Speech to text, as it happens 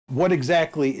what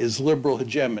exactly is liberal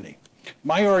hegemony?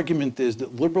 My argument is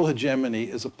that liberal hegemony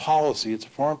is a policy, it's a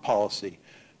foreign policy,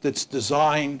 that's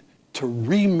designed to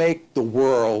remake the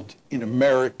world in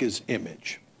America's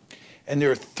image. And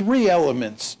there are three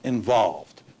elements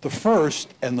involved. The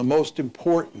first and the most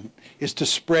important is to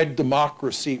spread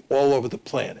democracy all over the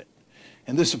planet.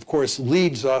 And this, of course,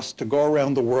 leads us to go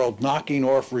around the world knocking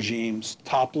off regimes,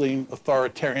 toppling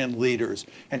authoritarian leaders,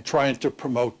 and trying to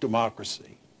promote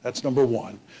democracy. That's number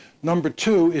one. Number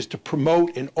two is to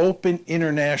promote an open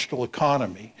international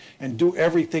economy and do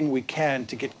everything we can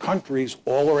to get countries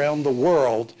all around the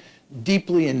world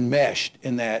deeply enmeshed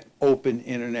in that open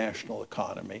international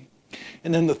economy.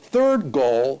 And then the third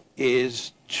goal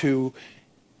is to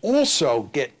also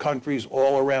get countries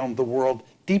all around the world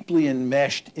deeply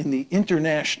enmeshed in the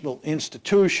international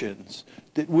institutions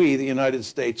that we, the United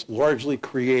States, largely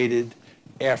created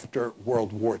after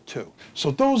World War II.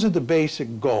 So those are the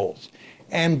basic goals.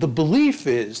 And the belief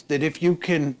is that if you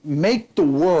can make the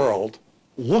world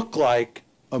look like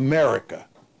America,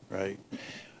 right,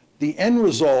 the end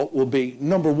result will be,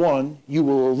 number one, you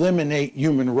will eliminate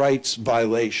human rights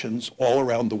violations all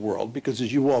around the world, because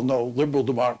as you all know, liberal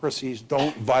democracies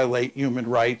don't violate human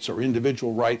rights or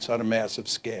individual rights on a massive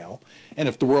scale. And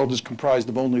if the world is comprised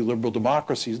of only liberal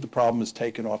democracies, the problem is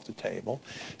taken off the table.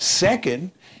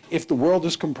 Second, if the world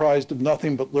is comprised of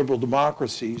nothing but liberal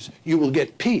democracies, you will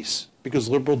get peace, because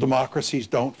liberal democracies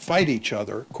don't fight each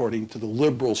other, according to the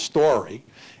liberal story.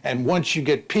 And once you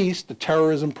get peace, the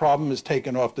terrorism problem is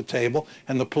taken off the table,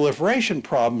 and the proliferation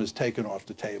problem is taken off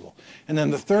the table. And then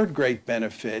the third great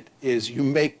benefit is you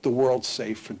make the world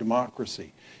safe for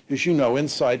democracy. As you know,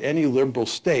 inside any liberal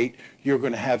state, you're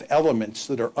going to have elements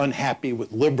that are unhappy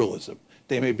with liberalism.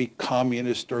 They may be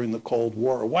communist during the Cold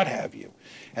War or what have you.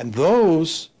 And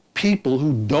those people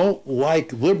who don't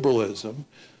like liberalism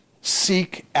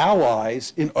seek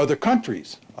allies in other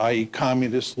countries, i.e.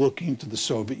 communists looking to the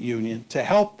Soviet Union to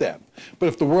help them. But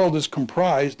if the world is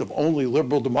comprised of only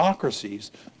liberal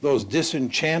democracies, those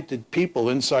disenchanted people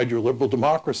inside your liberal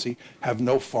democracy have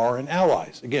no foreign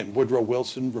allies. Again, Woodrow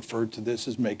Wilson referred to this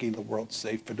as making the world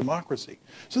safe for democracy.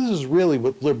 So this is really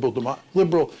what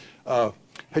liberal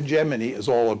hegemony is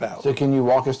all about. So can you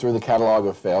walk us through the catalog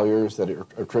of failures that are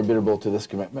attributable to this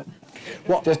commitment?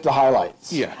 Well, just the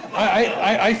highlights. Yeah,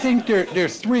 I think there are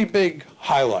three big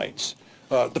highlights.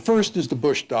 The first is the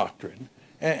Bush Doctrine.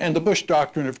 And the Bush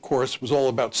Doctrine, of course, was all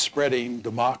about spreading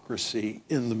democracy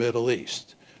in the Middle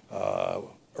East.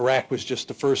 Iraq was just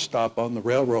the first stop on the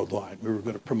railroad line. We were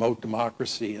going to promote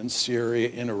democracy in Syria,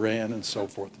 in Iran, and so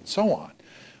forth and so on.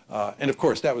 And of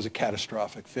course, that was a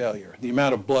catastrophic failure. The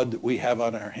amount of blood that we have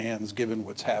on our hands, given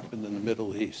what's happened in the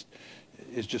Middle East,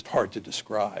 is just hard to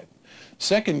describe.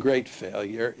 Second great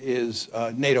failure is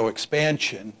NATO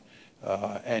expansion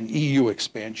and EU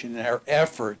expansion, and our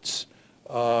efforts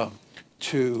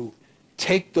to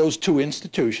take those two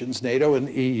institutions, NATO and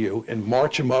the EU, and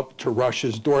march them up to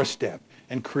Russia's doorstep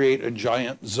and create a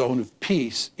giant zone of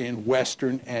peace in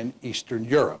Western and Eastern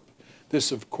Europe.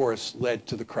 This, of course, led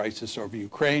to the crisis over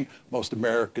Ukraine. Most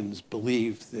Americans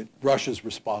believe that Russia's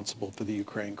responsible for the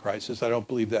Ukraine crisis. I don't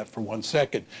believe that for one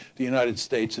second. The United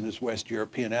States and its West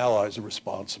European allies are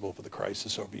responsible for the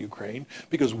crisis over Ukraine,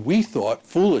 because we thought,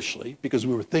 foolishly, because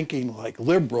we were thinking like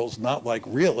liberals, not like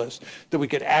realists, that we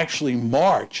could actually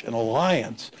march an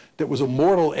alliance that was a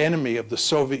mortal enemy of the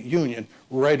Soviet Union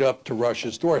right up to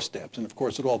Russia's doorsteps. And of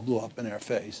course, it all blew up in our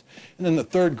face. And then the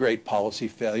third great policy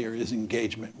failure is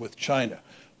engagement with China.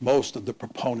 Most of the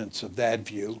proponents of that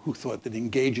view, who thought that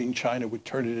engaging China would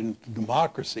turn it into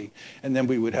democracy, and then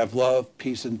we would have love,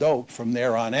 peace, and dope from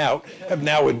there on out, have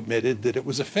now admitted that it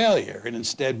was a failure. And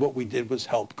instead, what we did was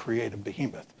help create a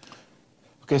behemoth.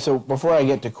 Okay, so before I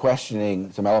get to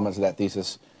questioning some elements of that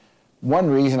thesis,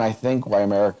 one reason I think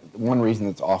one reason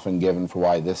that's often given for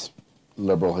why this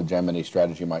liberal hegemony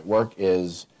strategy might work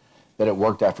is that it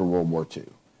worked after World War II.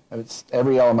 It's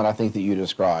every element I think that you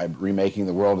described, remaking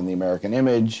the world in the American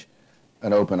image,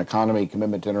 an open economy,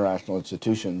 commitment to international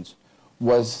institutions,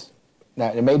 was,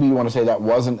 now maybe you want to say that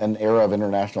wasn't an era of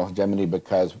international hegemony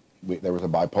because there was a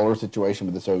bipolar situation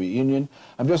with the Soviet Union.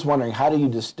 I'm just wondering, how do you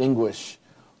distinguish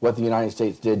what the United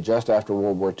States did just after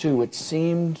World War II, which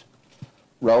seemed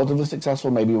relatively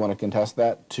successful, maybe you want to contest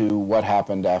that, to what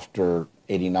happened after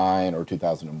 '89 or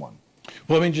 2001?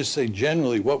 Well, let me just say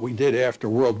generally what we did after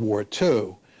World War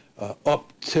II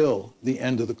up till the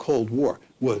end of the Cold War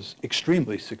was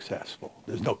extremely successful.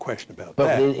 There's no question about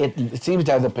that. But it seems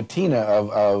to have the patina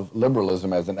of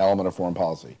liberalism as an element of foreign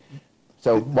policy.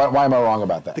 So why am I wrong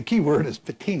about that? The key word is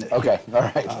patina. Okay, all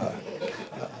right.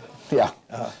 Yeah.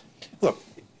 Look,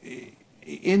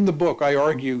 In the book, I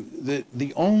argue that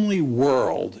the only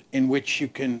world in which you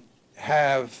can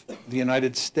have the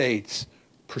United States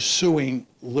pursuing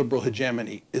liberal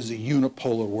hegemony is a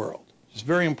unipolar world. It's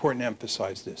very important to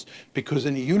emphasize this, because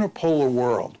in a unipolar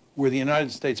world, where the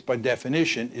United States, by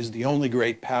definition, is the only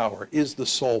great power, is the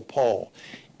sole pole,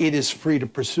 it is free to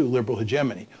pursue liberal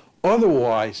hegemony.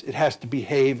 Otherwise, it has to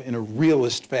behave in a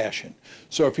realist fashion.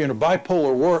 So if you're in a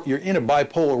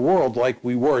bipolar world like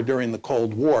we were during the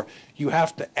Cold War, you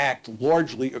have to act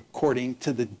largely according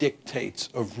to the dictates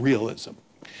of realism.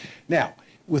 Now,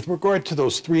 with regard to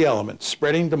those three elements,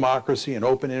 spreading democracy, an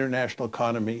open international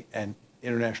economy, and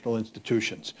international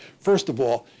institutions, first of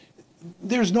all,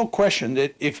 there's no question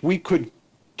that if we could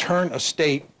turn a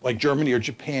state like Germany or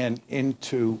Japan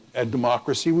into a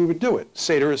democracy, we would do it.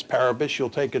 Ceteris paribus, you'll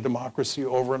take a democracy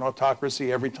over an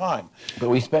autocracy every time. But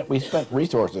we spent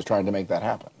resources trying to make that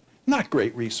happen. Not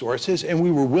great resources, and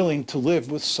we were willing to live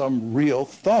with some real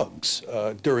thugs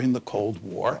during the Cold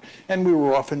War, and we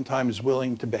were oftentimes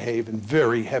willing to behave in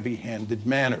very heavy-handed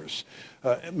manners,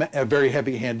 a very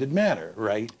heavy-handed manner,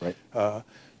 right? Right.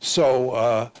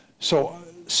 So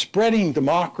spreading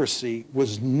democracy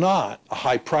was not a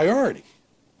high priority,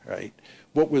 right?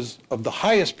 What was of the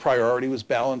highest priority was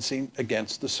balancing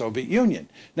against the Soviet Union.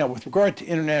 Now, with regard to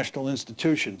international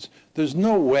institutions, there's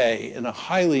no way in a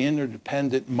highly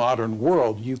interdependent modern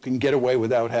world you can get away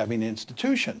without having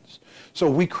institutions. So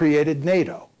we created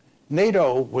NATO.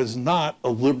 NATO was not a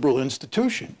liberal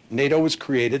institution. NATO was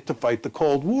created to fight the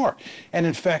Cold War. And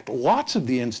in fact, lots of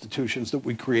the institutions that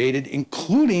we created,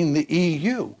 including the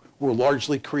EU, were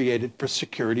largely created for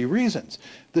security reasons.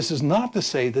 This is not to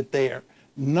say that they are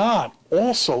not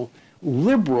also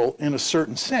liberal in a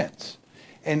certain sense.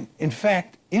 And in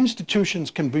fact, institutions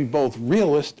can be both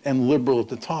realist and liberal at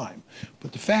the time.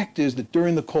 But the fact is that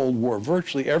during the Cold War,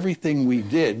 virtually everything we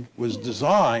did was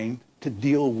designed to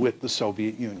deal with the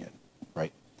Soviet Union.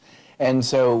 Right. And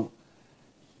so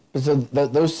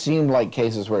those seem like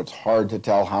cases where it's hard to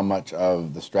tell how much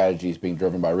of the strategy is being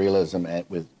driven by realism and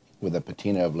with a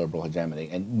patina of liberal hegemony.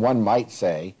 And one might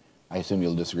say, I assume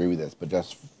you'll disagree with this, but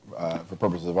just for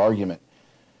purposes of argument,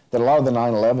 that a lot of the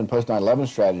post 9/11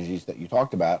 strategies that you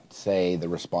talked about, say the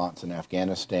response in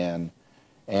Afghanistan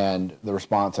and the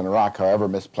response in Iraq, however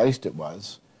misplaced it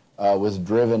was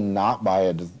driven not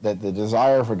by that the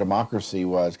desire for democracy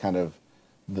was kind of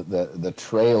the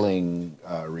trailing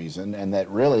reason, and that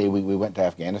really we went to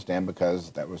Afghanistan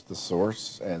because that was the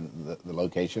source and the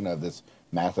location of this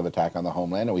massive attack on the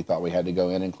homeland, and we thought we had to go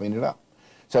in and clean it up.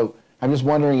 So I'm just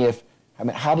wondering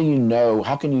how do you know,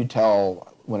 how can you tell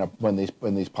when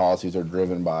these policies are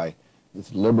driven by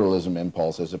this liberalism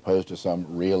impulse as opposed to some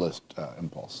realist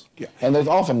impulse? Yeah. And there's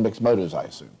often mixed motives, I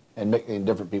assume, and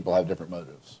different people have different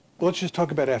motives. Well, let's just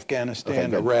talk about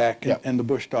Afghanistan, Iraq, and the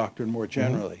Bush Doctrine more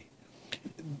generally.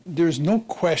 There's no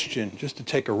question, just to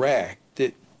take Iraq,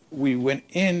 that we went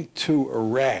into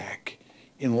Iraq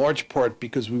in large part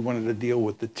because we wanted to deal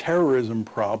with the terrorism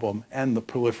problem and the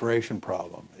proliferation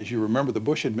problem. As you remember, the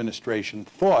Bush administration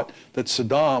thought that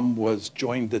Saddam was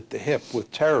joined at the hip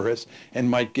with terrorists and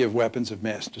might give weapons of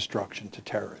mass destruction to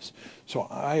terrorists. So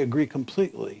I agree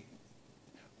completely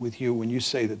with you when you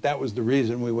say that that was the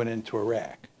reason we went into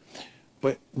Iraq.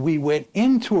 But we went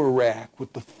into Iraq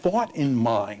with the thought in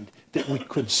mind that we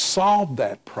could solve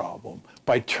that problem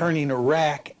by turning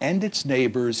Iraq and its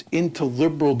neighbors into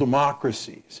liberal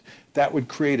democracies. That would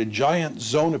create a giant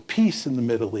zone of peace in the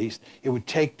Middle East. It would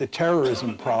take the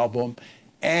terrorism problem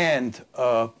and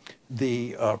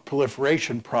the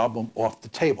proliferation problem off the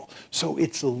table. So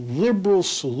it's a liberal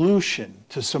solution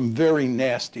to some very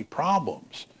nasty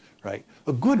problems, right?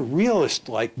 A good realist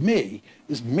like me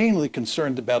is mainly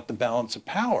concerned about the balance of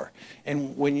power.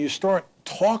 And when you start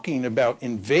talking about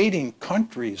invading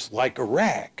countries like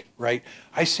Iraq, right,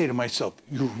 I say to myself,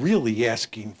 you're really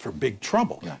asking for big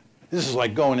trouble. Yeah. This is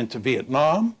like going into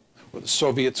Vietnam or the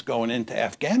Soviets going into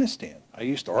Afghanistan. I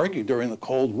used to argue during the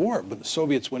Cold War, but the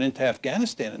Soviets went into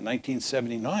Afghanistan in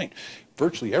 1979.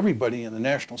 Virtually everybody in the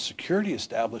national security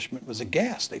establishment was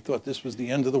aghast. They thought this was the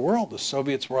end of the world. The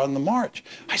Soviets were on the march.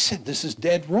 I said, this is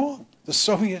dead wrong. The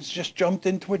Soviets just jumped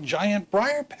into a giant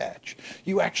briar patch.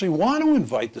 You actually want to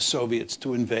invite the Soviets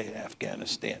to invade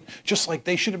Afghanistan, just like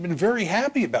they should have been very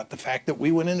happy about the fact that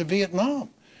we went into Vietnam.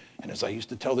 And as I used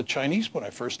to tell the Chinese when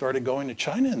I first started going to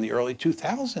China in the early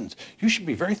 2000s, you should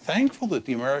be very thankful that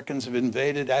the Americans have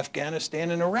invaded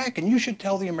Afghanistan and Iraq. And you should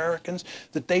tell the Americans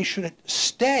that they should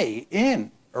stay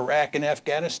in Iraq and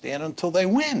Afghanistan until they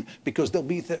win, because they'll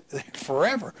be there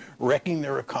forever, wrecking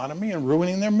their economy and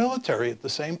ruining their military at the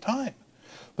same time.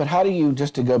 But how do you,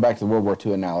 just to go back to the World War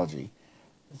II analogy,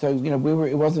 So,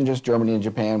 it wasn't just Germany and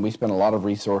Japan. We spent a lot of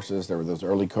resources. There were those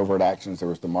early covert actions. There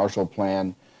was the Marshall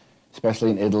Plan,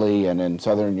 especially in Italy and in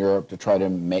Southern Europe, to try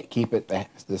to keep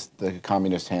the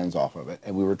communist hands off of it.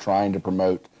 And we were trying to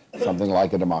promote something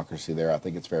like a democracy there, I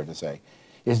think it's fair to say.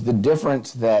 Is the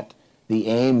difference that the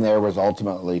aim there was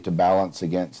ultimately to balance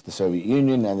against the Soviet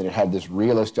Union, and that it had this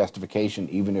realist justification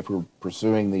even if we were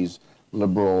pursuing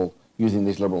using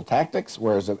these liberal tactics,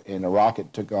 whereas in Iraq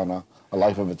it took on a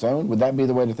life of its own? Would that be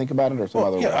the way to think about it, or some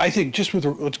other way? I think just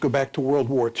let's go back to World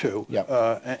War II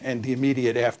and the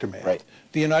immediate aftermath. Right.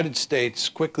 The United States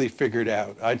quickly figured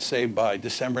out, I'd say by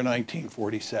December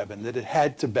 1947, that it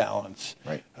had to balance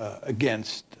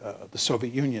against the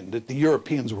Soviet Union, that the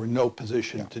Europeans were in no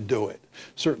position to do it,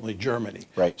 certainly Germany.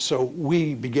 Right. So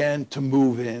we began to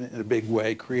move in a big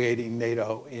way, creating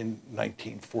NATO in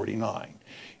 1949.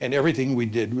 And everything we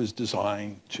did was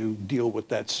designed to deal with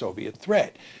that Soviet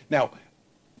threat. Now,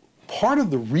 part of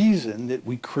the reason that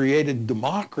we created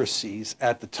democracies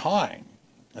at the time,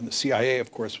 and the CIA,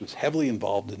 of course, was heavily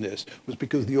involved in this, was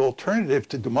because the alternative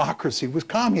to democracy was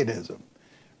communism.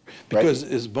 Because,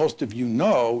 as most of you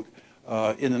know,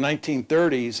 in the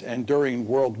 1930s and during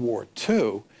World War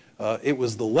II, it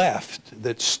was the left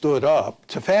that stood up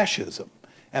to fascism.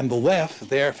 And the left,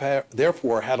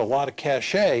 therefore, had a lot of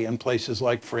cachet in places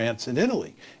like France and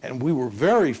Italy. And we were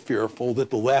very fearful that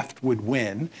the left would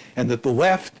win, and that the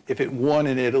left, if it won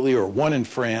in Italy or won in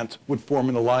France, would form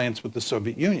an alliance with the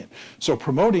Soviet Union. So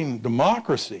promoting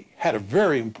democracy had a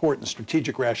very important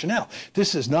strategic rationale.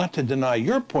 This is not to deny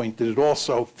your point that it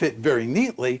also fit very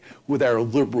neatly with our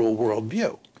liberal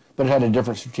worldview. But it had a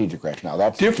different strategic rationale.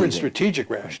 That's different strategic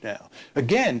rationale.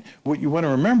 Again, what you want to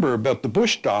remember about the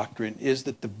Bush Doctrine is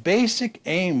that the basic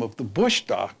aim of the Bush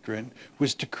Doctrine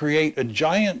was to create a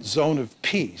giant zone of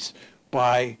peace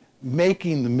by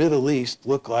making the Middle East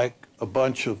look like a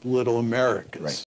bunch of little Americas. Right.